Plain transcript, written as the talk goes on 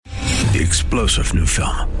The explosive new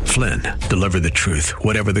film, Flynn, deliver the truth,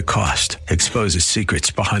 whatever the cost, exposes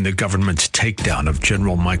secrets behind the government's takedown of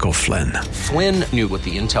General Michael Flynn. Flynn knew what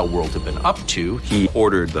the intel world had been up to. He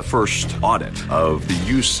ordered the first audit of the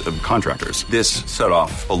use of contractors. This set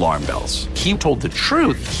off alarm bells. He told the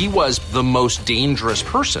truth. He was the most dangerous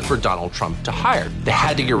person for Donald Trump to hire. They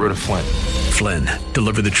had to get rid of Flynn. Flynn,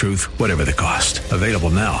 deliver the truth, whatever the cost. Available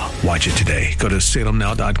now. Watch it today. Go to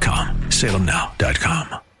salemnow.com.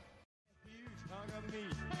 salemnow.com.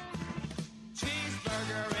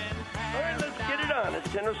 It's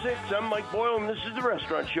 10:06. I'm Mike Boyle, and this is the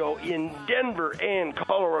Restaurant Show in Denver and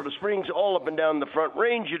Colorado Springs, all up and down the Front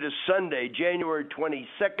Range. It is Sunday, January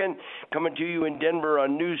 22nd, coming to you in Denver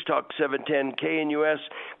on News Talk 710 KNUS,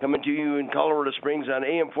 coming to you in Colorado Springs on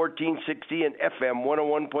AM 1460 and FM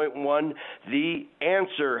 101.1. The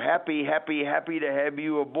Answer. Happy to have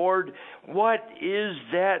you aboard. What is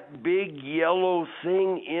that big yellow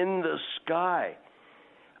thing in the sky?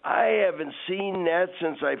 I haven't seen that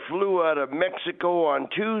since I flew out of Mexico on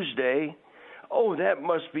Tuesday. Oh, that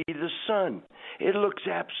must be the sun. It looks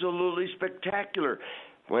absolutely spectacular.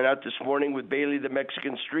 Went out this morning with Bailey, the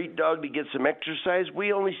Mexican street dog, to get some exercise.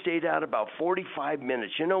 We only stayed out about 45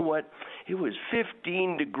 minutes. You know what? It was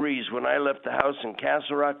 15 degrees when I left the house in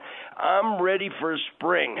Castle Rock. I'm ready for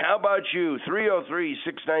spring. How about you?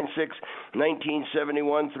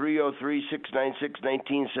 303-696-1971,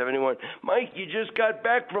 303-696-1971. Mike, you just got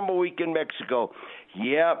back from a week in Mexico.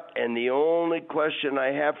 Yeah, and the only question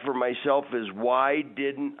I have for myself is why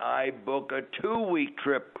didn't I book a 2-week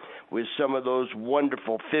trip with some of those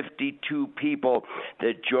wonderful 52 people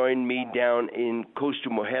that joined me down in Costa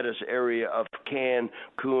Mujeres area of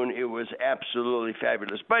Cancun. It was absolutely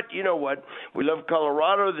fabulous. But you know what? We love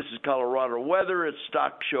Colorado. This is Colorado weather. It's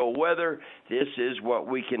stock show weather. This is what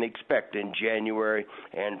we can expect in January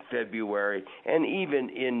and February and even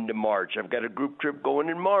into March. I've got a group trip going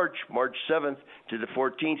in March 7th to the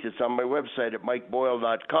 14th. It's on my website at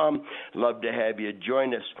mikeboyle.com. Love to have you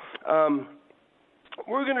join us.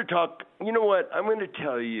 We're going to talk, you know what, I'm going to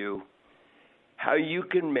tell you how you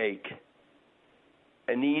can make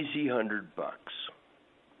an easy $100.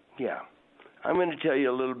 Yeah, I'm going to tell you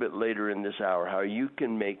a little bit later in this hour how you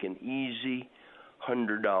can make an easy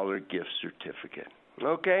 $100 gift certificate.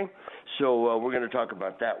 Okay, so we're going to talk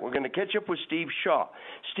about that. We're going to catch up with Steve Shaw.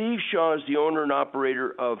 Steve Shaw is the owner and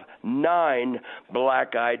operator of 9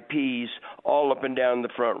 Black Eyed Peas all up and down the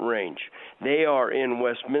Front Range. They are in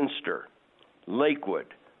Westminster,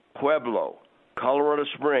 Lakewood, Pueblo, Colorado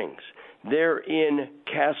Springs. They're in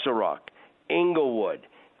Castle Rock, Englewood.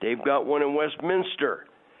 They've got one in Westminster.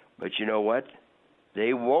 But you know what?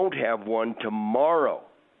 They won't have one tomorrow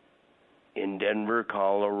in Denver,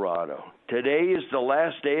 Colorado. Today is the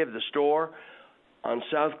last day of the store on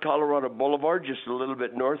South Colorado Boulevard, just a little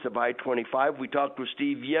bit north of I-25. We talked with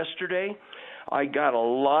Steve yesterday. I got a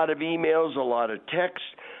lot of emails, a lot of texts,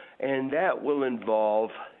 and that will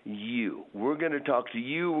involve you. We're going to talk to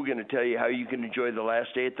you. We're going to tell you how you can enjoy the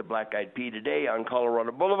last day at the Black Eyed Pea today on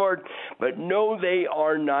Colorado Boulevard. But no, they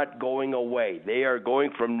are not going away. They are going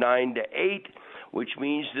from 9 to 8, which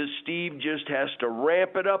means that Steve just has to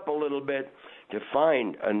ramp it up a little bit to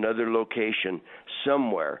find another location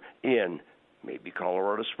somewhere in maybe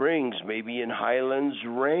Colorado Springs, maybe in Highlands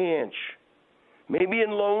Ranch, maybe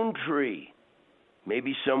in Lone Tree,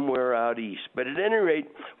 maybe somewhere out east. But at any rate,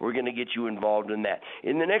 we're going to get you involved in that.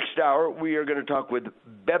 In the next hour, we are going to talk with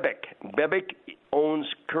Bebek. Bebek owns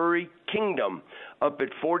Curry Kingdom up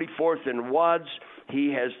at 44th and Wads.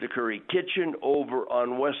 He has the Curry Kitchen over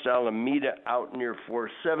on West Alameda out near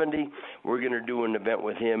 470. We're going to do an event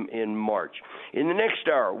with him in March. In the next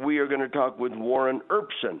hour, we are going to talk with Warren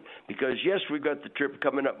Erbsen because, yes, we've got the trip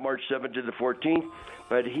coming up March 7th to the 14th,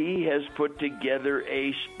 but he has put together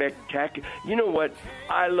a spectacular. You know what?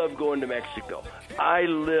 I love going to Mexico. I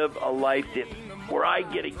live a life where I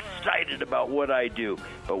get excited about what I do.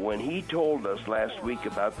 But when he told us last week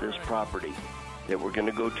about this property that we're going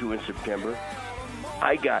to go to in September,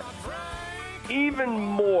 I got even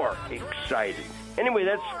more excited. Anyway,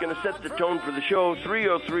 that's going to set the tone for the show.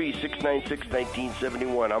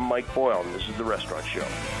 303-696-1971. I'm Mike Boyle, and this is The Restaurant Show.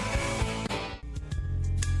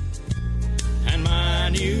 And my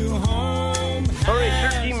new home. All right,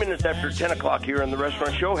 13 minutes after 10 o'clock here on The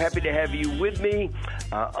Restaurant Show. Happy to have you with me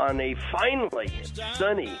on a finally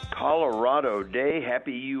sunny Colorado day.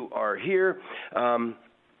 Happy you are here.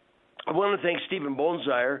 I want to thank Stephen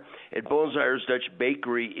Bonzire at Bonesire's Dutch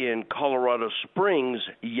Bakery in Colorado Springs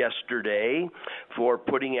yesterday for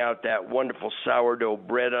putting out that wonderful sourdough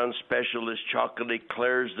bread on special. As chocolate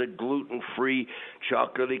eclairs, the gluten-free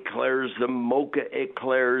chocolate eclairs, the mocha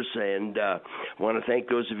eclairs, and I want to thank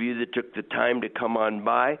those of you that took the time to come on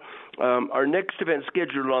by. Our next event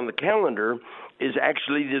scheduled on the calendar is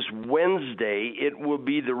actually this Wednesday. It will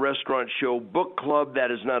be the Restaurant Show Book Club. That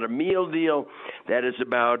is not a meal deal. That is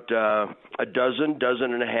about a dozen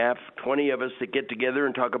and a half, 20 of us that get together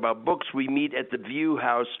and talk about books. We meet at the View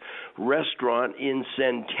House Restaurant in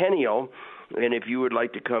Centennial. And if you would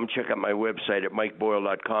like to come, check out my website at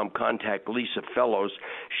mikeboyle.com. Contact Lisa Fellows.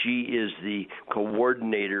 She is the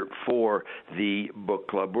coordinator for the book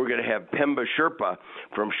club. We're going to have Pemba Sherpa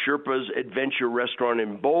from Sherpa's Adventure Restaurant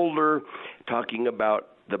in Boulder talking about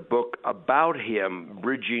the book about him,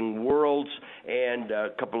 Bridging Worlds, and a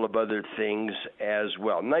couple of other things as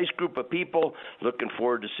well. Nice group of people. Looking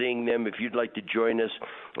forward to seeing them. If you'd like to join us,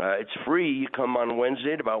 it's free. You come on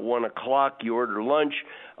Wednesday at about 1 o'clock. You order lunch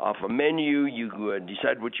off a menu. You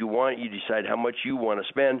decide what you want. You decide how much you want to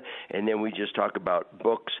spend, and then we just talk about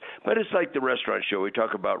books. But it's like the restaurant show. We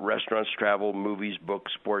talk about restaurants, travel, movies,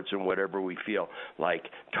 books, sports, and whatever we feel like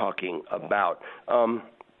talking about.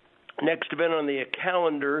 Next event on the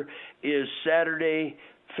calendar is Saturday,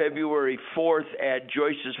 February 4th at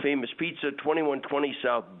Joyce's Famous Pizza, 2120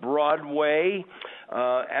 South Broadway.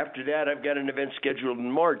 After that, I've got an event scheduled in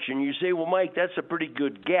March. And you say, well, Mike, that's a pretty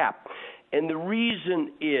good gap. And the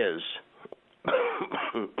reason is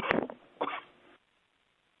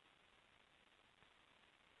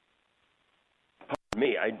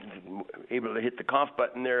me, I able to hit the cough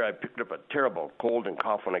button there. I picked up a terrible cold and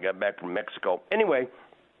cough when I got back from Mexico. Anyway,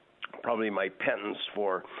 probably my penance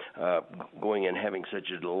for going and having such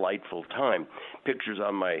a delightful time. Pictures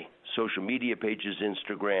on my social media pages,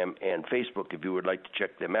 Instagram and Facebook, if you would like to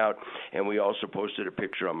check them out. And we also posted a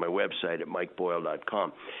picture on my website at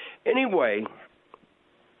mikeboyle.com. Anyway,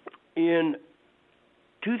 in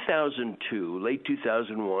 2002, late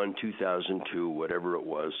 2001, 2002, whatever it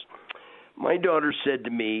was, my daughter said to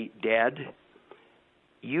me, Dad,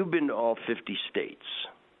 you've been to all 50 states.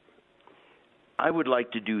 I would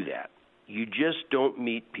like to do that. You just don't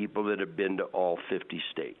meet people that have been to all 50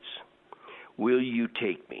 states. Will you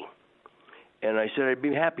take me? And I said I'd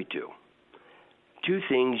be happy to. Two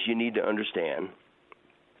things you need to understand.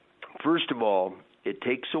 First of all, it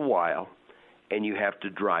takes a while, and you have to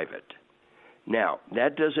drive it. Now,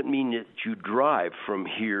 that doesn't mean that you drive from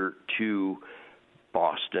here to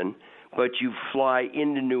Boston, but you fly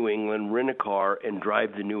into New England, rent a car, and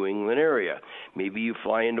drive the New England area. Maybe you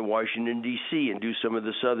fly into Washington, D.C. and do some of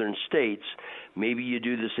the southern states. Maybe you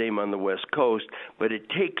do the same on the West Coast, but it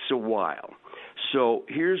takes a while. So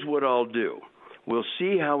here's what I'll do. We'll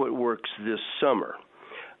see how it works this summer.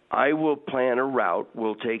 I will plan a route.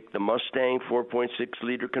 We'll take the Mustang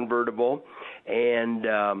 4.6-liter convertible, and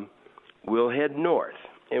we'll head north.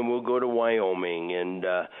 And we'll go to Wyoming and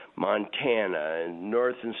Montana and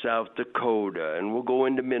North and South Dakota, and we'll go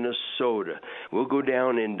into Minnesota. We'll go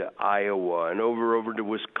down into Iowa and over to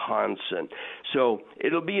Wisconsin. So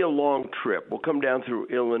it'll be a long trip. We'll come down through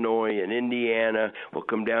Illinois and Indiana. We'll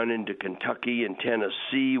come down into Kentucky and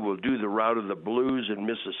Tennessee. We'll do the Route of the Blues in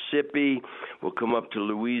Mississippi. We'll come up to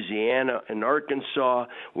Louisiana and Arkansas.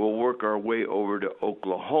 We'll work our way over to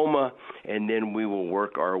Oklahoma, and then we will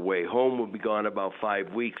work our way home. We'll be gone about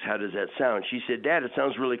 5 weeks. How does that sound? She said, Dad, it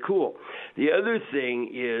sounds really cool. The other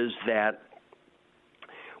thing is that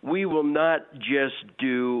we will not just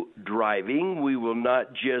do driving. We will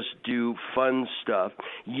not just do fun stuff.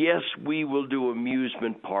 Yes, we will do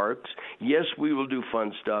amusement parks. Yes, we will do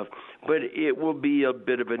fun stuff, but it will be a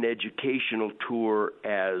bit of an educational tour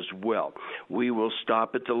as well. We will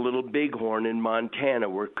stop at the Little Bighorn in Montana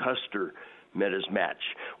where Custer met his match.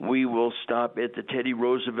 We will stop at the Teddy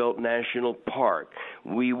Roosevelt National Park.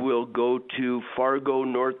 We will go to Fargo,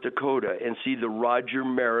 North Dakota, and see the Roger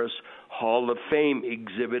Maris Hall of Fame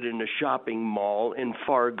exhibit in a shopping mall in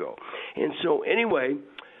Fargo. And so anyway,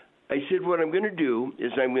 I said what I'm going to do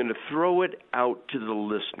is I'm going to throw it out to the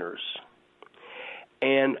listeners.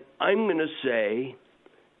 And I'm going to say,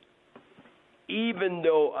 even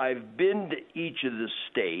though I've been to each of the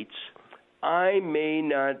states, I may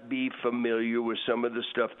not be familiar with some of the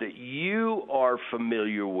stuff that you are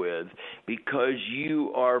familiar with because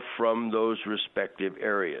you are from those respective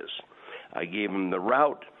areas. I gave them the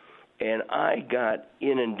route, and I got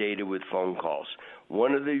inundated with phone calls.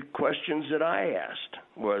 One of the questions that I asked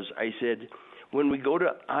was, I said, when we go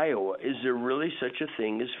to Iowa, is there really such a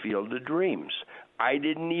thing as Field of Dreams? I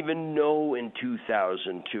didn't even know in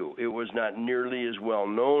 2002. It was not nearly as well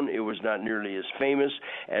known. It was not nearly as famous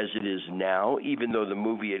as it is now, even though the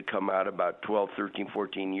movie had come out about 12, 13,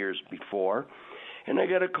 14 years before. And I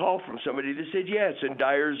got a call from somebody that said, yeah, it's in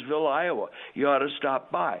Dyersville, Iowa. You ought to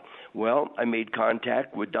stop by. Well, I made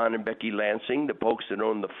contact with Don and Becky Lansing, the folks that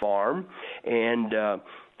own the farm, and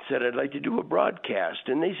said I'd like to do a broadcast.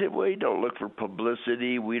 And they said, well, we don't look for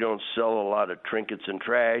publicity. We don't sell a lot of trinkets and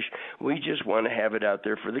trash. We just want to have it out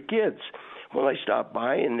there for the kids. Well, I stopped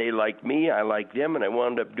by, and they liked me. I liked them, and I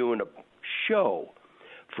wound up doing a show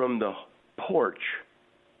from the porch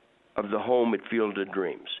of the home at Field of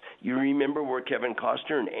Dreams. You remember where Kevin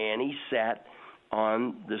Costner and Annie sat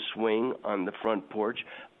on the swing on the front porch?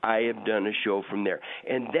 I have done a show from there.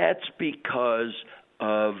 And that's because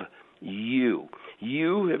of you.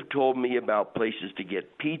 You have told me about places to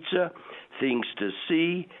get pizza, things to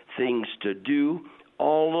see, things to do,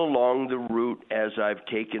 all along the route as I've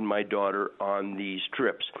taken my daughter on these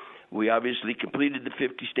trips. We obviously completed the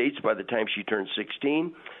 50 states by the time she turned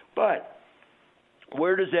 16, but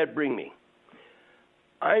where does that bring me?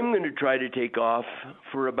 I'm going to try to take off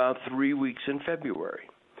for about 3 weeks in February.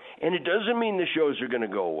 And it doesn't mean the shows are going to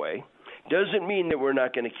go away. Doesn't mean that we're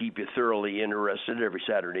not going to keep you thoroughly interested every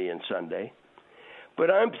Saturday and Sunday. But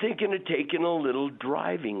I'm thinking of taking a little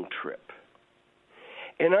driving trip.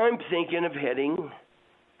 And I'm thinking of heading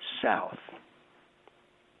south,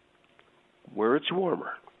 where it's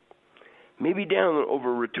warmer. Maybe down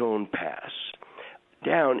over Raton Pass,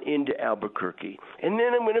 down into Albuquerque. And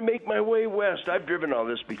then I'm going to make my way west. I've driven all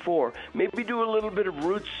this before. Maybe do a little bit of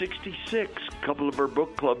Route 66. A couple of our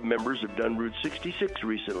book club members have done Route 66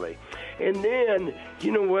 recently. And then,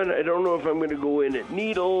 you know what, I don't know if I'm going to go in at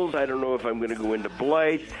Needles. I don't know if I'm going to go into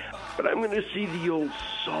Blythe. But I'm going to see the old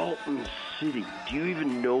Salton City. Do you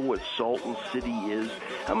even know what Salton City is?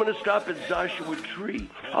 I'm going to stop at Joshua Tree.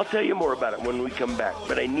 I'll tell you more about it when we come back.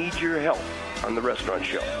 But I need your help on The Restaurant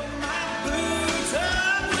Show.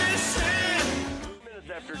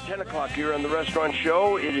 After 10 o'clock here on The Restaurant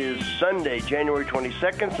Show. It is Sunday, January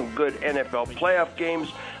 22nd. Some good NFL playoff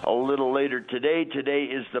games a little later today. Today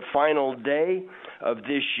is the final day of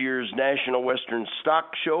this year's National Western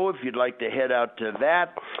Stock Show, if you'd like to head out to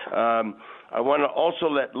that. I want to also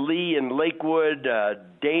let Lee in Lakewood,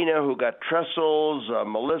 Dana, who got Trestles,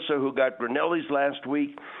 Melissa, who got Granelli's last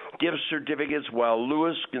week, gift certificates, while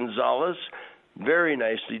Luis Gonzalez, very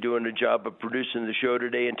nicely doing a job of producing the show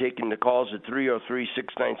today and taking the calls at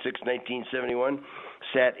 303-696-1971,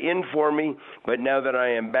 sat in for me. But now that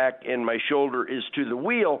I am back and my shoulder is to the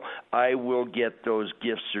wheel, I will get those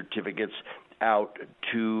gift certificates out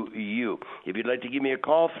to you. If you'd like to give me a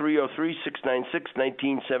call,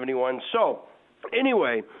 303-696-1971. So,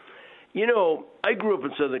 anyway, you know, I grew up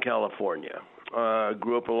in Southern California.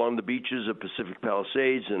 Grew up along the beaches of Pacific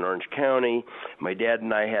Palisades in Orange County. My dad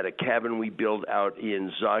and I had a cabin we built out in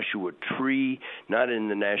Joshua Tree, not in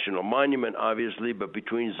the National Monument, obviously, but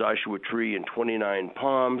between Joshua Tree and 29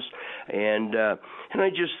 Palms. And I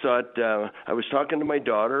just thought, I was talking to my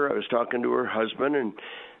daughter, I was talking to her husband, and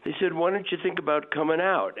they said, why don't you think about coming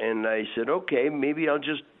out? And I said, okay, maybe I'll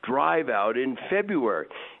just drive out in February.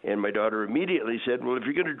 And my daughter immediately said, well, if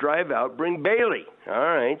you're going to drive out, bring Bailey. All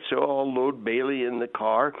right, so I'll load Bailey in the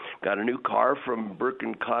car. Got a new car from Burke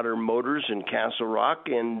and Cotter Motors in Castle Rock,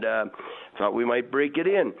 and thought we might break it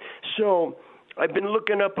in. So I've been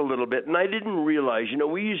looking up a little bit, and I didn't realize, you know,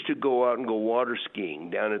 we used to go out and go water skiing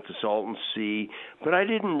down at the Salton Sea, but I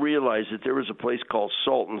didn't realize that there was a place called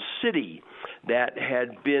Salton City that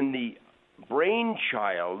had been the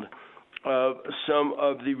brainchild of some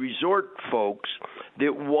of the resort folks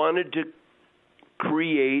that wanted to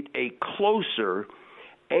create a closer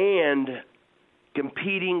and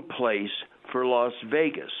competing place for Las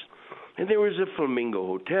Vegas. And there was a Flamingo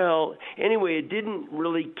Hotel. Anyway, it didn't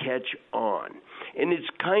really catch on. And it's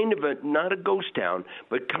kind of not a ghost town,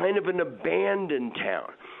 but kind of an abandoned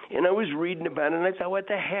town. And I was reading about it, and I thought, what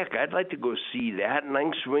the heck? I'd like to go see that. And I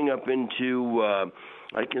can swing up into La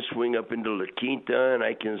Quinta, and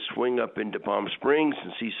I can swing up into Palm Springs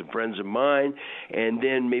and see some friends of mine, and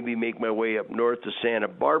then maybe make my way up north to Santa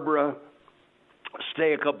Barbara,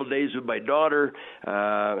 stay a couple of days with my daughter,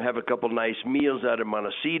 have a couple nice meals out of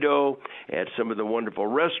Montecito at some of the wonderful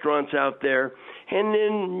restaurants out there, and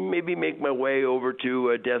then maybe make my way over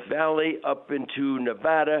to Death Valley, up into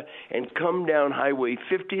Nevada, and come down Highway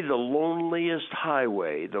 50, the loneliest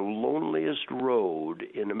highway, the loneliest road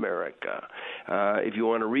in America. If you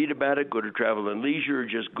want to read about it, go to Travel and Leisure, or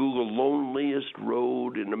just Google loneliest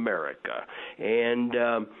road in America. And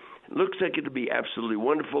looks like it'll be absolutely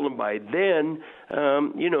wonderful. And by then,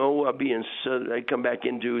 I'll be I come back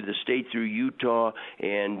into the state through Utah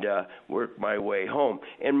and work my way home.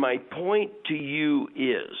 And my point to you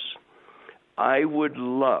is, I would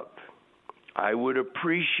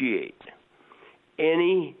appreciate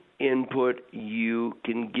any input you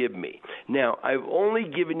can give me. Now, I've only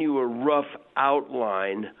given you a rough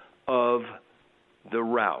outline of the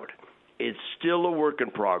route. It's still a work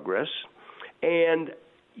in progress, and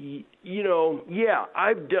I've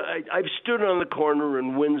stood on the corner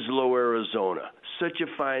in Winslow, Arizona. Such a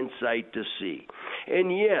fine sight to see.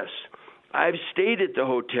 And yes, I've stayed at the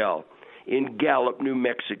hotel in Gallup, New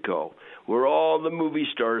Mexico, where all the movie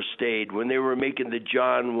stars stayed when they were making the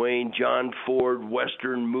John Wayne, John Ford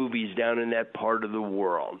Western movies down in that part of the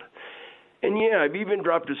world. And yeah, I've even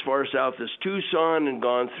dropped as far south as Tucson and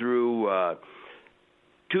gone through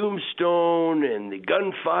Tombstone and the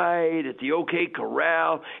gunfight at the OK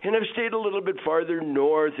Corral, and I've stayed a little bit farther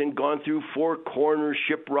north and gone through Four Corners,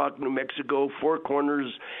 Shiprock, New Mexico, Four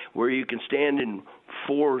Corners where you can stand in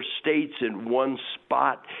 4 states in one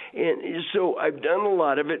spot. And so I've done a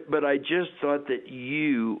lot of it, but I just thought that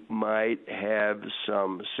you might have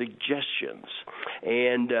some suggestions.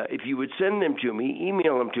 And if you would send them to me,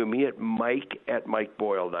 email them to me at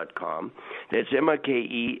mike@mikeboyle.com. That's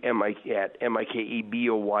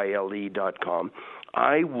MikeBoyle.com.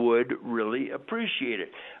 I would really appreciate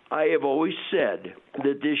it. I have always said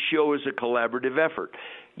that this show is a collaborative effort.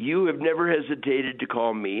 You have never hesitated to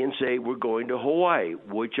call me and say, we're going to Hawaii.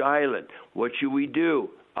 Which island? What should we do?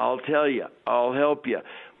 I'll tell you. I'll help you.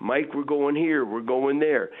 Mike, we're going here. We're going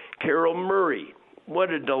there. Carol Murray,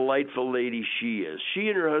 what a delightful lady she is. She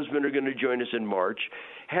and her husband are going to join us in March.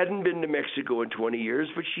 Hadn't been to Mexico in 20 years,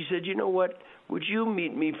 but she said, you know what? Would you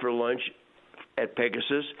meet me for lunch at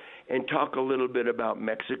Pegasus and talk a little bit about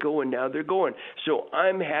Mexico? And now they're going. So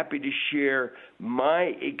I'm happy to share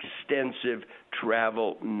my extensive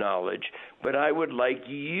travel knowledge, but I would like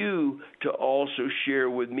you to also share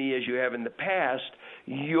with me, as you have in the past,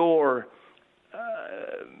 your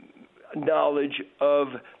knowledge of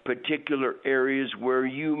particular areas where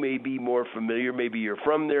you may be more familiar. Maybe you're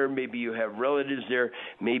from there, maybe you have relatives there,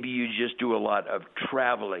 maybe you just do a lot of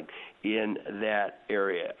traveling in that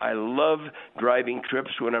area. I love driving trips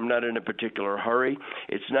when I'm not in a particular hurry.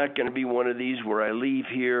 It's not going to be one of these where I leave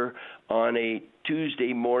here on a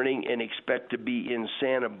Tuesday morning and expect to be in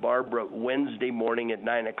Santa Barbara Wednesday morning at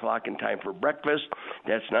 9 o'clock in time for breakfast.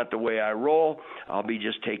 That's not the way I roll. I'll be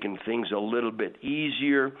just taking things a little bit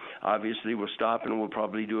easier. Obviously, we'll stop and we'll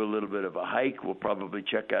probably do a little bit of a hike. We'll probably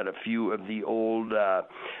check out a few of the old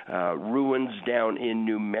ruins down in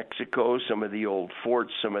New Mexico, some of the old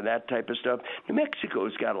forts, some of that type of stuff. New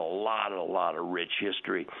Mexico's got a lot of rich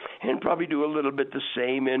history, and probably do a little bit the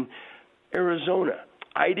same in Arizona.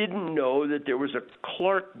 I didn't know that there was a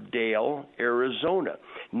Clarkdale, Arizona,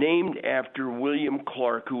 named after William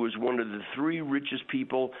Clark, who was one of the 3 richest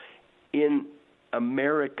people in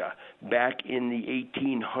America back in the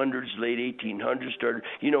 1800s, late 1800s started.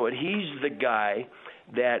 You know what? He's the guy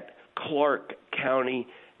that Clark County,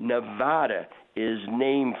 Nevada is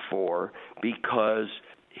named for because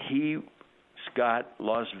he got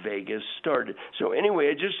Las Vegas started. So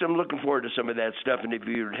anyway, I'm looking forward to some of that stuff, and if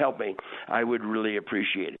you would help me, I would really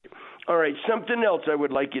appreciate it. All right, something else I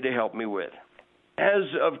would like you to help me with. As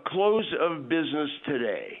of close of business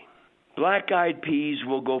today, Black Eyed Peas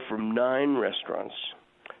will go from 9 restaurants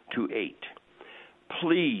to 8.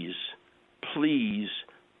 Please, please,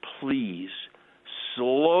 please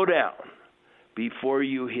slow down before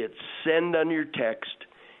you hit send on your text,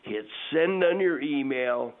 hit send on your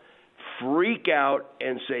email, freak out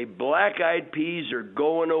and say Black Eyed Peas are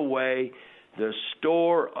going away. The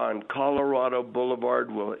store on Colorado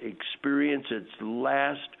Boulevard will experience its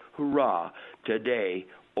last hurrah today,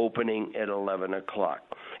 opening at 11 o'clock.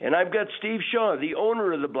 And I've got Steve Shaw, the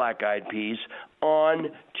owner of the Black Eyed Peas, on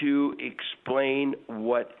to explain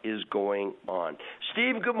what is going on.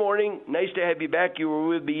 Steve, good morning. Nice to have you back. You were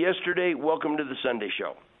with me yesterday. Welcome to the Sunday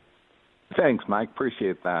Show. Thanks, Mike.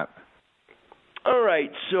 Appreciate that. All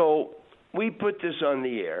right, so we put this on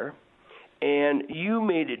the air, and you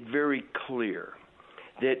made it very clear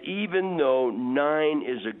that even though 9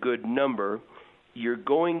 is a good number, you're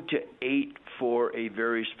going to 8 for a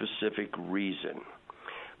very specific reason.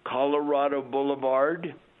 Colorado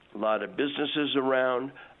Boulevard, a lot of businesses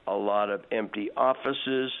around, a lot of empty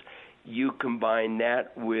offices. You combine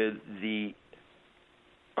that with the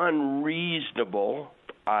unreasonable,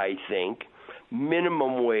 I think,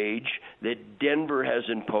 minimum wage that Denver has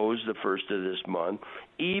imposed the first of this month,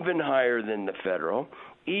 even higher than the federal,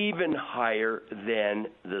 even higher than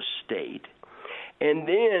the state. And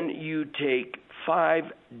then you take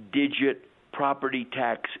 5-digit property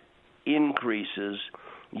tax increases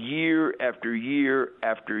year after year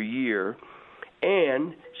after year.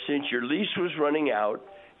 And since your lease was running out,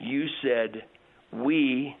 you said,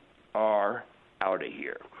 we are out of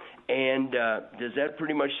here. And does that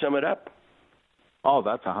pretty much sum it up? Oh,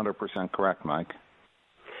 that's 100% correct, Mike.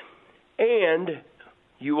 And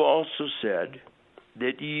you also said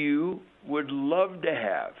that you would love to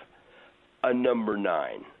have a number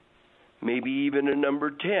 9, maybe even a number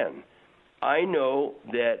 10. I know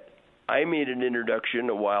that I made an introduction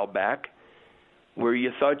a while back where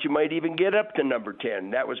you thought you might even get up to number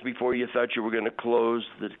 10. That was before you thought you were going to close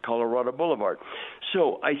the Colorado Boulevard.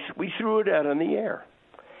 So we threw it out on the air.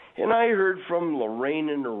 And I heard from Lorraine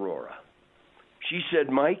in Aurora. She said,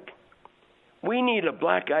 Mike, we need a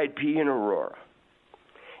black-eyed pea in Aurora.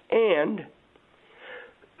 And,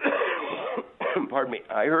 pardon me,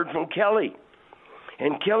 I heard from Kelly.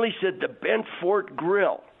 And Kelly said the Bent Fort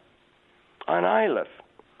Grill on Iliff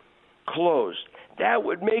closed. That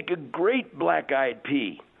would make a great black-eyed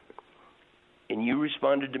pea. And you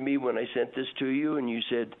responded to me when I sent this to you, and you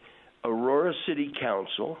said, Aurora City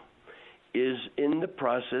Council is in the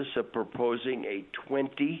process of proposing a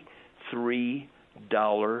 $23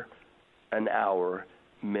 an hour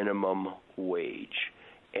minimum wage.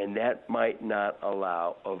 And that might not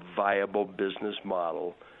allow a viable business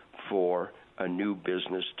model for a new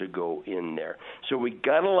business to go in there. So we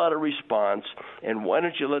got a lot of response, and why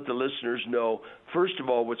don't you let the listeners know, first of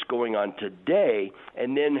all, what's going on today,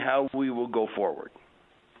 and then how we will go forward.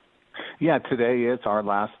 Yeah, today is our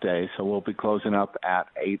last day, so we'll be closing up at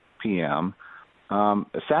 8 p.m. A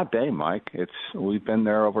sad day, Mike. We've been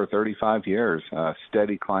there over 35 years,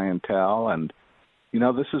 steady clientele, and,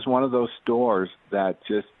 this is one of those stores that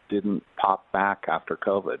just didn't pop back after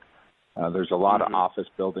COVID. There's a lot of office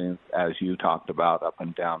buildings, as you talked about, up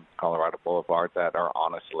and down Colorado Boulevard that are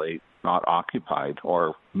honestly not occupied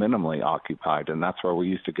or minimally occupied, and that's where we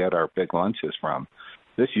used to get our big lunches from.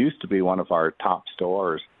 This used to be one of our top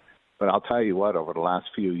stores, but I'll tell you what, over the last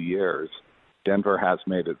few years, Denver has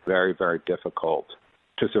made it very, very difficult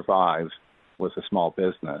to survive with a small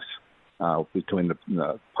business between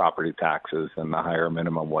the property taxes and the higher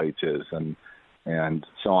minimum wages and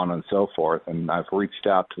so on and so forth. And I've reached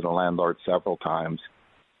out to the landlord several times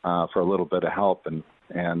for a little bit of help.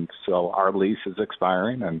 And so our lease is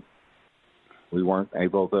expiring, and we weren't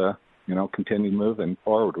able to, continue moving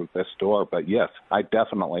forward with this store. But, yes, I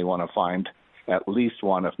definitely want to find at least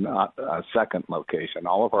one, if not a second location.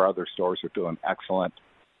 All of our other stores are doing excellent,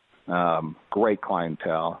 great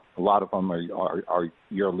clientele. A lot of them are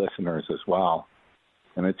your listeners as well.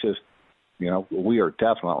 And it's just, we are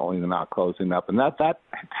definitely not closing up. And that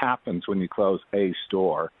happens when you close a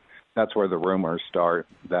store. That's where the rumors start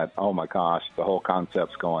that, oh, my gosh, the whole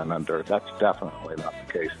concept's going under. That's definitely not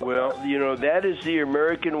the case. Well, that is the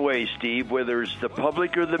American way, Steve, whether it's the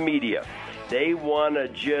public or the media. They want to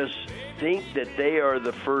just think that they are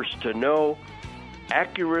the first to know.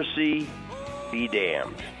 Accuracy be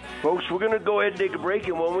damned. Folks, we're going to go ahead and take a break,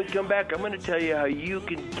 and when we come back, I'm going to tell you how you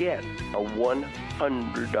can get a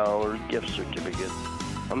 $100 gift certificate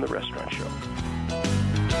on The Restaurant Show.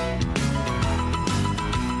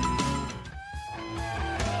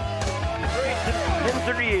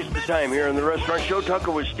 10:38 is the time here on The Restaurant Show,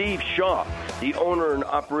 talking with Steve Shaw, the owner and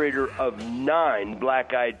operator of 9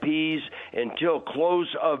 Black Eyed Peas. Until close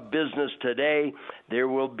of business today, there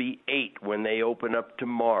will be 8 when they open up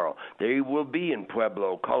tomorrow. They will be in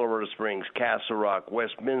Pueblo, Colorado Springs, Castle Rock,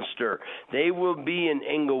 Westminster. They will be in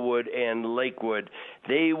Englewood and Lakewood.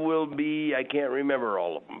 They will be, I can't remember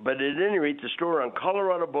all of them, but at any rate, the store on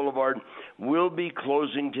Colorado Boulevard will be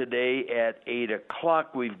closing today at 8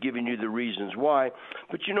 o'clock. We've given you the reasons why.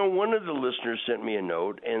 But, one of the listeners sent me a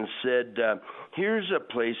note and said, here's a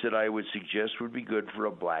place that I would suggest would be good for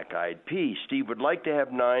a black-eyed pea. Steve would like to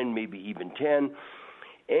have 9, maybe even 10.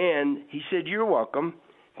 And he said, you're welcome.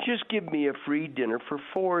 Just give me a free dinner for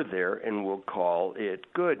 4 there, and we'll call it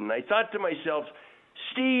good. And I thought to myself,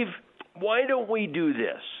 Steve, why don't we do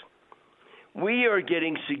this? We are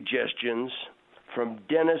getting suggestions from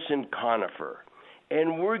Dennis and Conifer,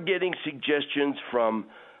 and we're getting suggestions from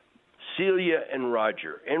Celia and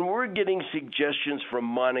Roger, and we're getting suggestions from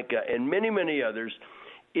Monica and many, many others.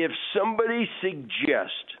 If somebody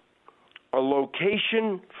suggests a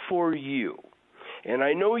location for you, and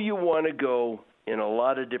I know you want to go in a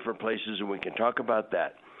lot of different places, and we can talk about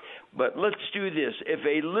that, but let's do this. If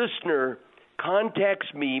a listener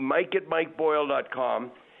contacts me,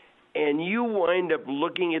 Mike@MikeBoyle.com, and you wind up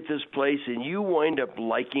looking at this place and you wind up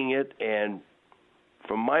liking it, and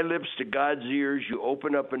from my lips to God's ears, you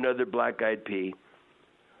open up another black-eyed pea,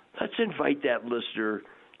 let's invite that listener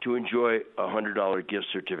to enjoy a $100 gift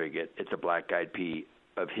certificate at the Black Eyed Pea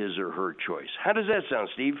of his or her choice. How does that sound,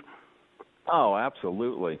 Steve? Oh,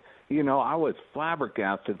 absolutely. You know, I was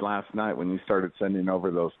flabbergasted last night when you started sending over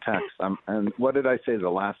those texts. And what did I say, the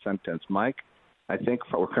last sentence? Mike, I think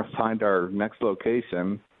we're going to find our next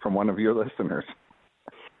location from one of your listeners.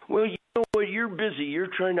 Well, you know what? You're busy. You're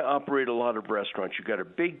trying to operate a lot of restaurants. You've got a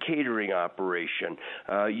big catering operation.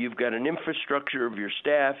 You've got an infrastructure of your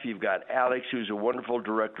staff. You've got Alex, who's a wonderful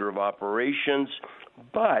director of operations.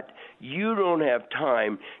 But you don't have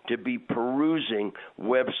time to be perusing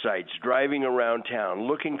websites, driving around town,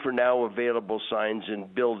 looking for now available signs in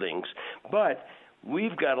buildings. But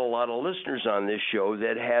we've got a lot of listeners on this show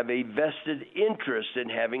that have a vested interest in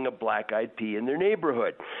having a Black Eyed Pea in their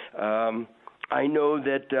neighborhood. I know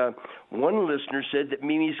that one listener said that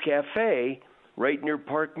Mimi's Cafe right near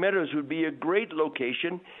Park Meadows would be a great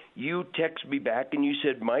location. You text me back and you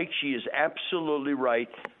said, Mike, she is absolutely right,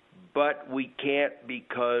 but we can't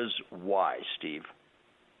because why, Steve?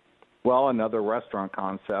 Well, another restaurant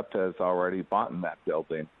concept has already bought in that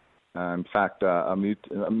building. In fact, a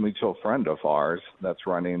mutual friend of ours that's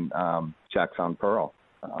running Jack's on Pearl.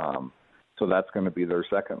 So that's going to be their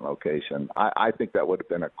second location. I think that would have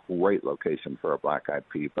been a great location for a Black Eyed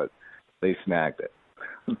Pea, but they snagged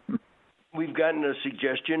it. We've gotten a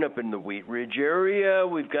suggestion up in the Wheat Ridge area.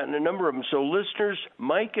 We've gotten a number of them. So listeners,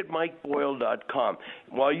 Mike at MikeBoyle.com.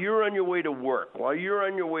 While you're on your way to work, while you're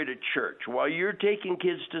on your way to church, while you're taking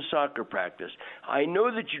kids to soccer practice, I know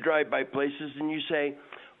that you drive by places and you say,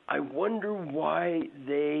 I wonder why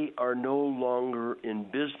they are no longer in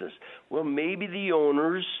business. Well, maybe the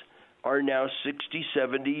owners are now 60,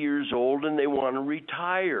 70 years old and they want to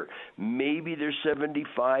retire. Maybe they're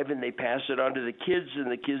 75 and they pass it on to the kids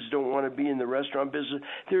and the kids don't want to be in the restaurant business.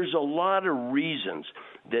 There's a lot of reasons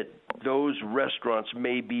that those restaurants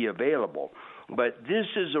may be available. But this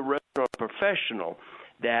is a restaurant professional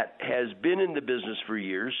that has been in the business for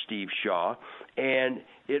years, Steve Shaw, and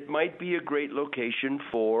it might be a great location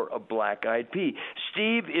for a Black Eyed Pea.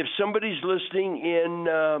 Steve, if somebody's listening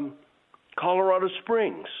in Colorado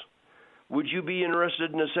Springs, would you be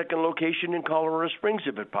interested in a second location in Colorado Springs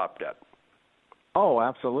if it popped up? Oh,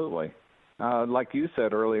 absolutely. Like you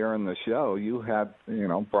said earlier in the show, you had,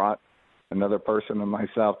 brought another person and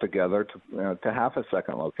myself together to have a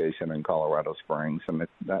second location in Colorado Springs, and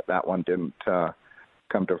that one didn't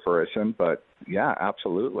come to fruition. But yeah,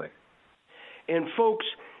 absolutely. And folks,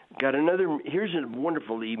 here's a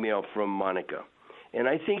wonderful email from Monica, and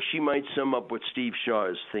I think she might sum up what Steve Shaw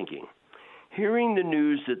is thinking. Hearing the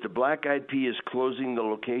news that the Black Eyed Pea is closing the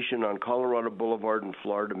location on Colorado Boulevard in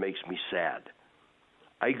Florida makes me sad.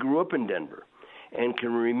 I grew up in Denver and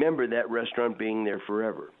can remember that restaurant being there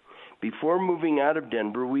forever. Before moving out of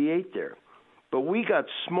Denver, we ate there. But we got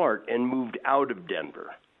smart and moved out of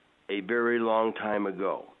Denver a very long time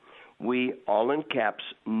ago. We, all in caps,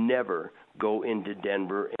 never go into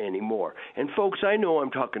Denver anymore. And folks, I know I'm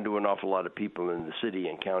talking to an awful lot of people in the city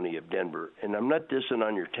and county of Denver, and I'm not dissing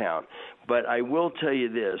on your town, but I will tell you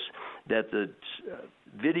this, that the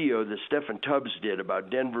video that Stephen Tubbs did about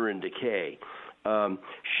Denver in decay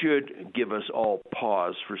should give us all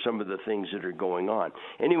pause for some of the things that are going on.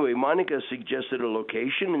 Anyway, Monica suggested a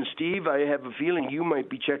location, and Steve, I have a feeling you might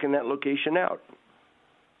be checking that location out.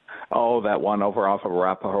 Oh, that one over off of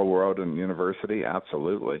Arapahoe Road and University?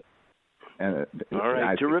 Absolutely. And all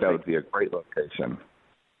right, I terrific. think that would be a great location.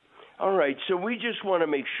 All right, so we just want to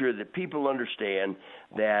make sure that people understand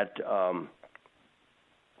that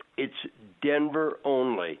it's Denver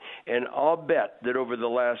only. And I'll bet that over the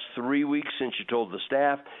last 3 weeks since you told the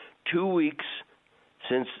staff, 2 weeks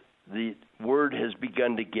since the word has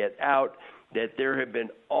begun to get out, that there have been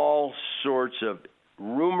all sorts of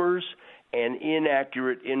rumors and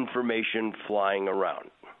inaccurate information flying around.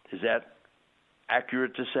 Is that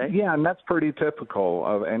accurate to say? Yeah, and that's pretty typical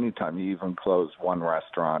of any time you even close one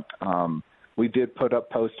restaurant. We did put up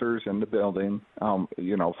posters in the building, for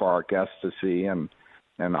our guests to see, and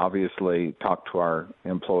obviously talked to our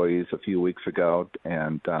employees a few weeks ago,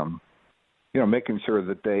 and making sure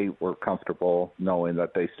that they were comfortable knowing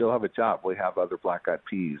that they still have a job. We have other Black Eyed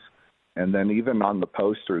Peas. And then even on the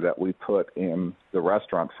poster that we put in the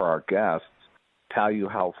restaurant for our guests, tell you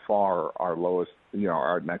how far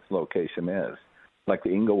our next location is. Like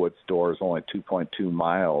the Inglewood store is only 2.2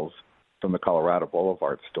 miles from the Colorado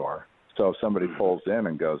Boulevard store. So if somebody pulls in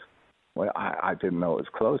and goes, well, I didn't know it was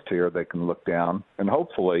closed here, they can look down. And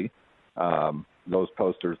hopefully those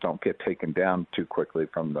posters don't get taken down too quickly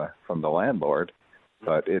from the landlord.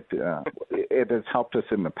 But it has helped us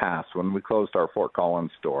in the past. When we closed our Fort Collins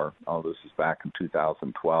store, this is back in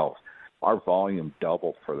 2012, our volume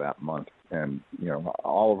doubled for that month. And,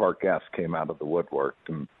 all of our guests came out of the woodwork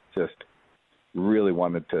and just really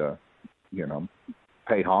wanted to,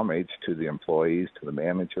 pay homage to the employees, to the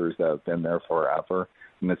managers that have been there forever.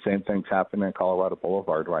 And the same thing's happening in Colorado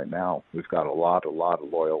Boulevard right now. We've got a lot of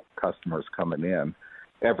loyal customers coming in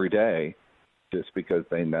every day just because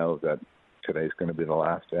they know that today's going to be the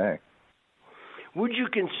last day. Would you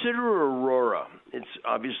consider Aurora? It's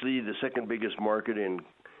obviously the second biggest market in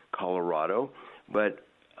Colorado, but,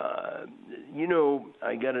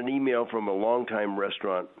 I got an email from a longtime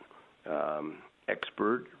restaurant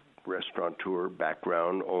expert, restaurateur,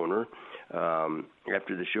 background owner,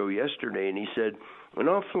 after the show yesterday, and he said an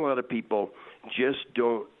awful lot of people just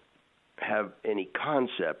don't have any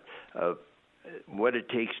concept of what it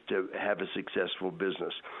takes to have a successful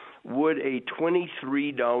business. Would a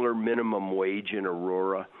 $23 minimum wage in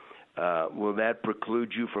Aurora, will that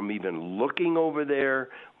preclude you from even looking over there?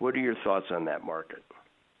 What are your thoughts on that market?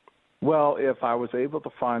 Well, if I was able to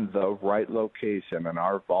find the right location and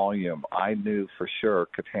our volume I knew for sure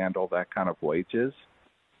could handle that kind of wages,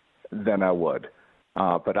 then I would.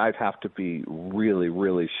 But I'd have to be really,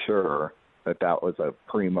 really sure that was a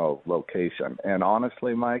primo location. And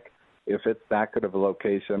honestly, Mike, if it's that good of a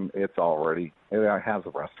location, it has a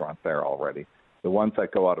restaurant there already. The ones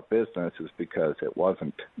that go out of business is because it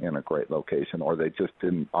wasn't in a great location or they just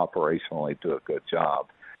didn't operationally do a good job.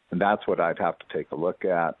 And that's what I'd have to take a look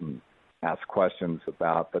at and ask questions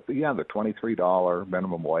about. But, the $23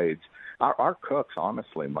 minimum wage, our cooks,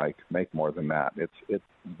 honestly, Mike, make more than that. It's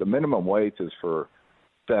the minimum wage is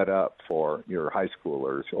set up for your high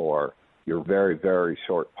schoolers or your very, very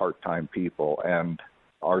short part-time people. And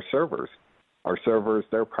our servers,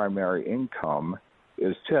 their primary income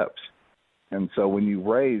is tips. And so when you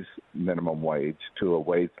raise minimum wage to a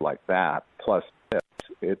wage like that, plus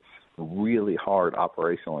tips, it's really hard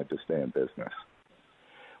operationally to stay in business.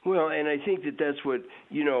 Well, and I think that's what,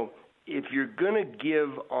 if you're going to give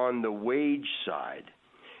on the wage side,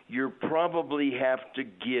 you're probably going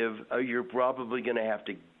to have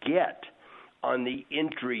to get on the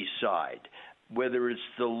entry side, whether it's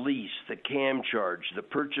the lease, the CAM charge, the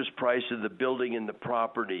purchase price of the building and the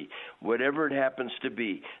property, whatever it happens to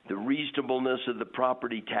be, the reasonableness of the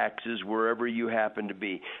property taxes wherever you happen to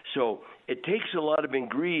be. So it takes a lot of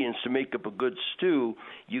ingredients to make up a good stew.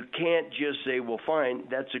 You can't just say, well, fine,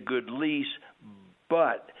 that's a good lease,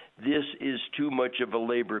 but this is too much of a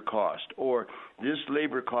labor cost, or this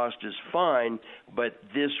labor cost is fine, but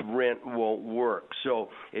this rent won't work. So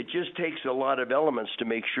it just takes a lot of elements to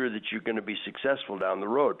make sure that you're going to be successful down the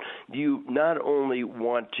road. You not only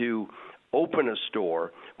want to open a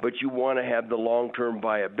store, but you want to have the long-term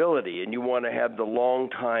viability, and you want to have the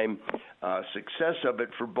long-time success of it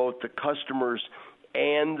for both the customers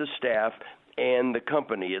and the staff and the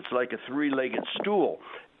company. It's like a three-legged stool.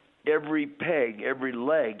 Every peg, every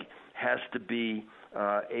leg has to be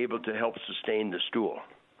able to help sustain the stool.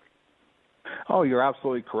 Oh, you're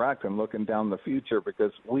absolutely correct. And looking down the future,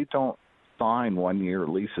 because we don't sign 1-year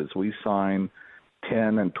leases. We sign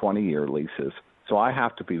 10 and 20-year leases. So I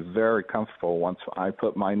have to be very comfortable once I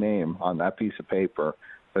put my name on that piece of paper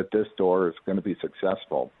that this store is going to be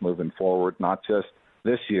successful moving forward, not just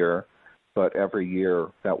this year, but every year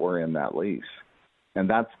that we're in that lease. And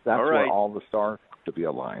that's all right. Where all the stars to be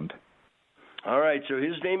aligned. All right, so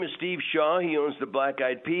his name is Steve Shaw. He owns the Black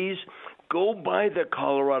Eyed Peas. Go by the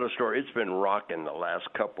Colorado store. It's been rocking the last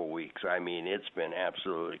couple weeks. I mean, it's been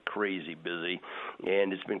absolutely crazy busy,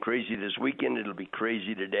 and it's been crazy this weekend. It'll be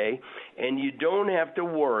crazy today. And you don't have to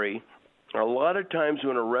worry. A lot of times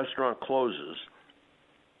when a restaurant closes,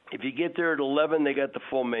 if you get there at 11, they got the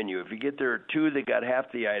full menu. If you get there at 2, they got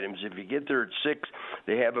half the items. If you get there at 6,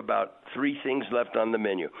 they have about 3 things left on the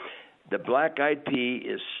menu. The Black Eyed Pea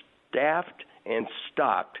is staffed and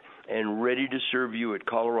stocked and ready to serve you at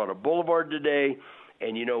Colorado Boulevard today.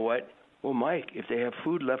 And you know what? Well, Mike, if they have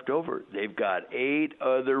food left over, they've got 8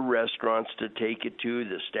 other restaurants to take it to.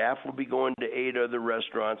 The staff will be going to 8 other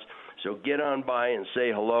restaurants. So get on by and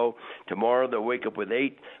say hello. Tomorrow they'll wake up with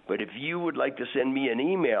 8. But if you would like to send me an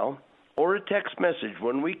email or a text message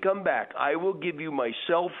when we come back, I will give you my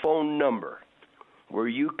cell phone number where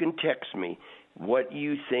you can text me what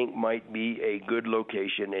you think might be a good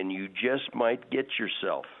location, and you just might get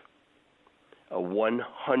yourself a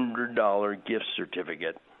 $100 gift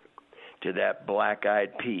certificate to that Black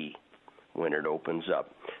Eyed Pea when it opens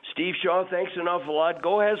up. Steve Shaw, thanks an awful lot.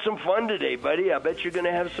 Go have some fun today, buddy. I bet you're going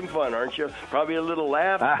to have some fun, aren't you? Probably a little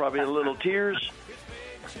laugh, probably a little tears.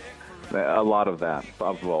 A lot of that,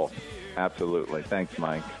 well, absolutely. Thanks,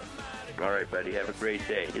 Mike. All right, buddy. Have a great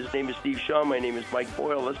day. His name is Steve Shaw. My name is Mike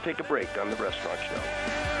Boyle. Let's take a break on The Restaurant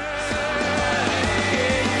Show.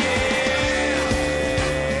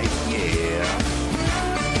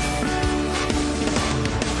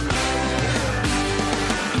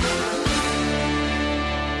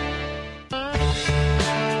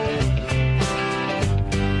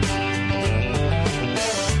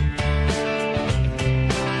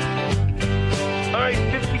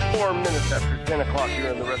 4 minutes after 10 o'clock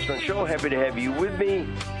here on the Restaurant Show. Happy to have you with me.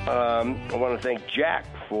 I want to thank Jack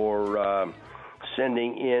for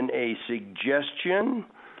sending in a suggestion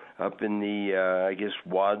up in the, I guess,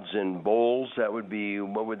 Wads and Bowls. That would be,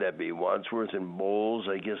 what would that be? Wadsworth and Bowls.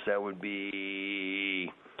 I guess that would be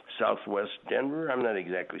Southwest Denver. I'm not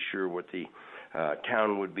exactly sure what the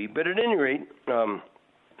town would be. But at any rate,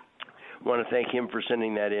 I want to thank him for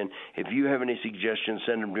sending that in. If you have any suggestions,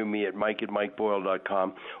 send them to me at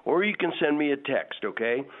mike@mikeboyle.com, or you can send me a text,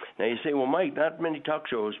 okay? Now you say, well, Mike, not many talk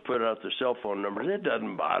shows put out their cell phone numbers. It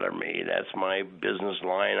doesn't bother me. That's my business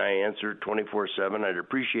line. I answer 24/7. I'd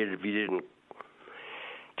appreciate it if you didn't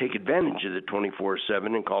take advantage of the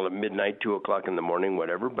 24/7 and call it midnight, 2 o'clock in the morning,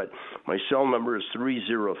 whatever. But my cell number is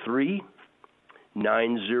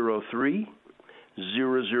 303-903-0017.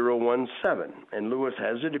 And Lewis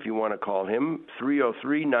has it if you want to call him,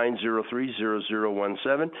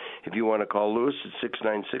 303-903-0017. If you want to call Lewis at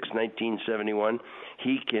 696-1971,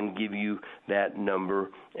 he can give you that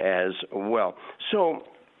number as well. So,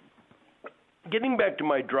 getting back to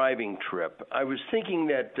my driving trip, I was thinking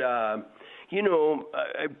that,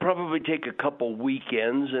 I'd probably take a couple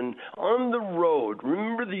weekends and on the road,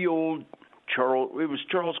 remember the old Charles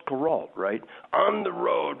Kuralt, right? On the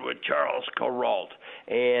road with Charles Kuralt.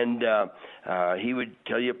 And he would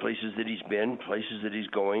tell you places that he's been, places that he's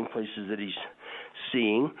going, places that he's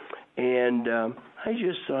seeing. And I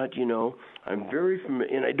just thought, I'm very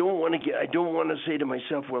familiar, and I don't want to say to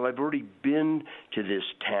myself, well, I've already been to this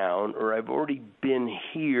town or I've already been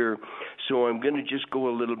here, so I'm going to just go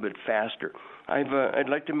a little bit faster. I'd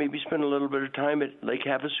like to maybe spend a little bit of time at Lake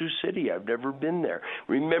Havasu City. I've never been there.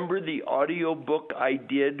 Remember the audio book I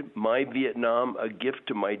did, My Vietnam, A Gift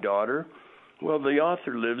to My Daughter? Well, the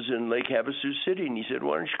author lives in Lake Havasu City, and he said,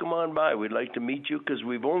 why don't you come on by? We'd like to meet you because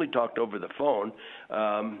we've only talked over the phone.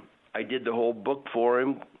 I did the whole book for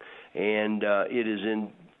him, and it is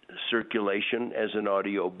in circulation as an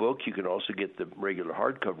audio book. You can also get the regular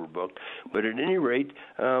hardcover book. But at any rate,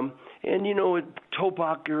 at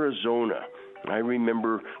Topak, Arizona, I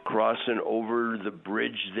remember crossing over the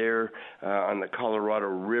bridge there on the Colorado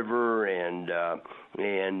River, and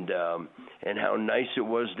how nice it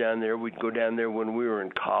was down there. We'd go down there when we were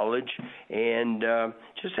in college and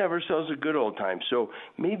just have ourselves a good old time. So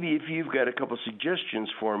maybe if you've got a couple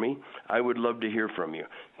suggestions for me, I would love to hear from you.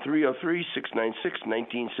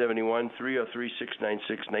 303-696-1971,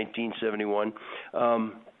 303-696-1971.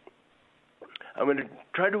 I'm going to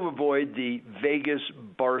try to avoid the Vegas,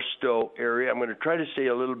 Barstow area. I'm going to try to stay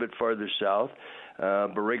a little bit farther south.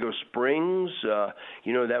 Borrego Springs,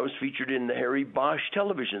 that was featured in the Harry Bosch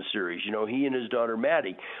television series. He and his daughter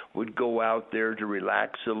Maddie would go out there to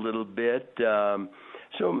relax a little bit.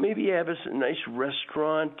 So maybe you have a nice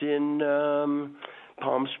restaurant in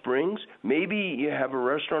Palm Springs. Maybe you have a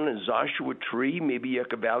restaurant in Joshua Tree, maybe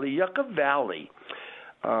Yucca Valley. Yucca Valley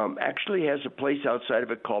actually has a place outside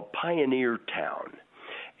of it called Pioneer Town.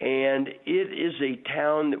 And it is a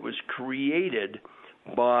town that was created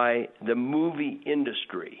by the movie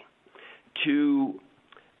industry to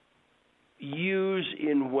use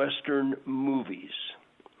in Western movies.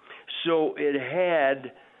 So it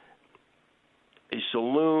had a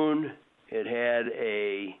saloon, it had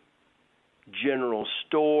a general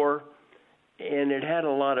store, and it had a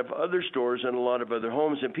lot of other stores and a lot of other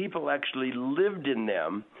homes, and people actually lived in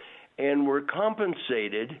them and were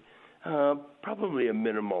compensated, probably a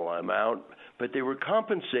minimal amount, but they were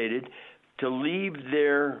compensated to leave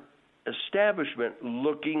their establishment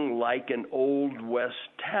looking like an Old West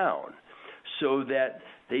town so that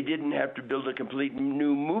they didn't have to build a complete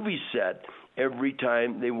new movie set every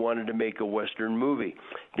time they wanted to make a Western movie.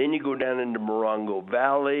 Then you go down into Morongo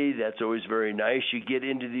Valley. That's always very nice. You get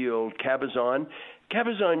into the old Cabazon.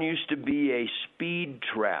 Cabazon used to be a speed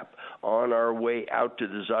trap on our way out to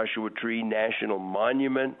the Joshua Tree National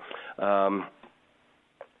Monument. Now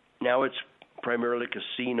it's primarily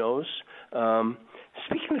casinos.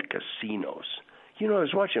 Speaking of casinos, I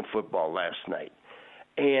was watching football last night,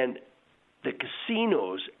 and the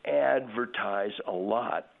casinos advertise a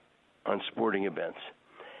lot on sporting events,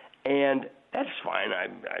 and that's fine.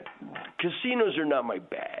 Casinos are not my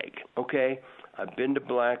bag, okay? I've been to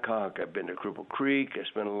Black Hawk. I've been to Cripple Creek. I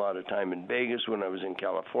spent a lot of time in Vegas when I was in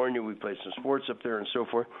California. We played some sports up there and so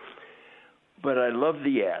forth. But I love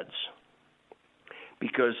the ads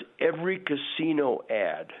because every casino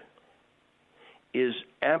ad is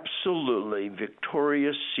absolutely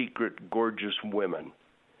Victoria's Secret gorgeous women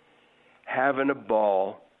having a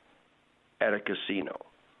ball at a casino.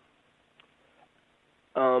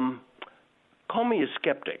 Call me a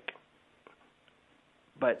skeptic,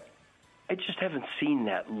 but I just haven't seen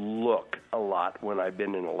that look a lot when I've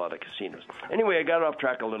been in a lot of casinos. Anyway, I got off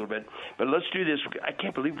track a little bit, but let's do this. I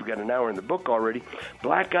can't believe we've got an hour in the book already.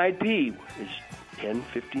 Black Eyed Pea is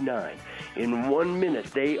 10:59. In 1 minute,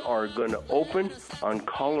 they are going to open on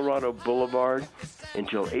Colorado Boulevard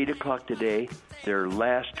until 8 o'clock today, their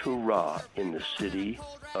last hurrah in the city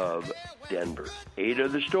of Denver. 8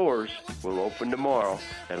 of the stores will open tomorrow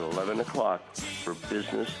at 11 o'clock for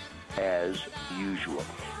business as usual.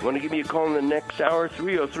 You want to give me a call in the next hour?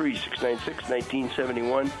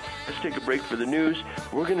 303-696-1971. Let's take a break for the news.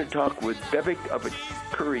 We're going to talk with Bevik of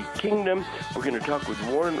Curry Kingdom. We're going to talk with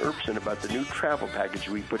Warren Erbsen about the new travel package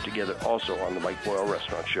we put together also on the Mike Boyle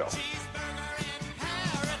Restaurant Show.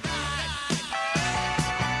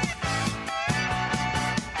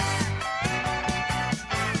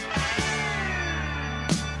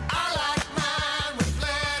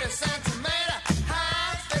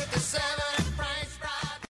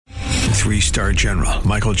 Three-star General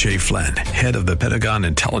Michael J. Flynn, head of the Pentagon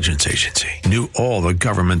Intelligence Agency, knew all the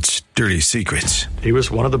government's dirty secrets. He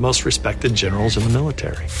was one of the most respected generals in the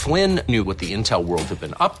military. Flynn knew what the intel world had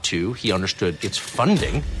been up to. He understood its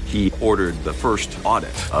funding. He ordered the first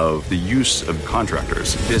audit of the use of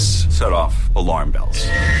contractors. This set off alarm bells.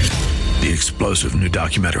 The explosive new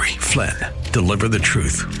documentary, Flynn, Deliver the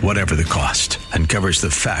Truth, Whatever the Cost, uncovers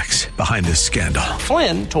the facts behind this scandal.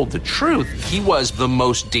 Flynn told the truth. He was the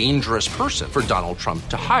most dangerous person for Donald Trump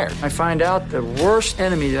to hire. I find out the worst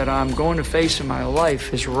enemy that I'm going to face in my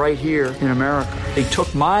life is right here in America. They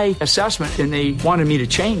took my assessment and they wanted me to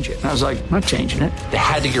change it. And I was like, I'm not changing it. They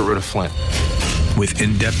had to get rid of Flynn. With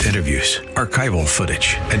in-depth interviews, archival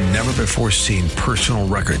footage, and never-before-seen personal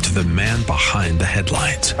records of the man behind the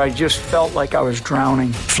headlines. I just felt like I was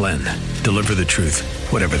drowning. Flynn, Deliver the Truth,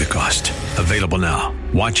 Whatever the Cost. Available now.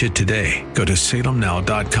 Watch it today. Go to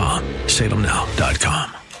salemnow.com.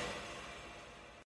 salemnow.com.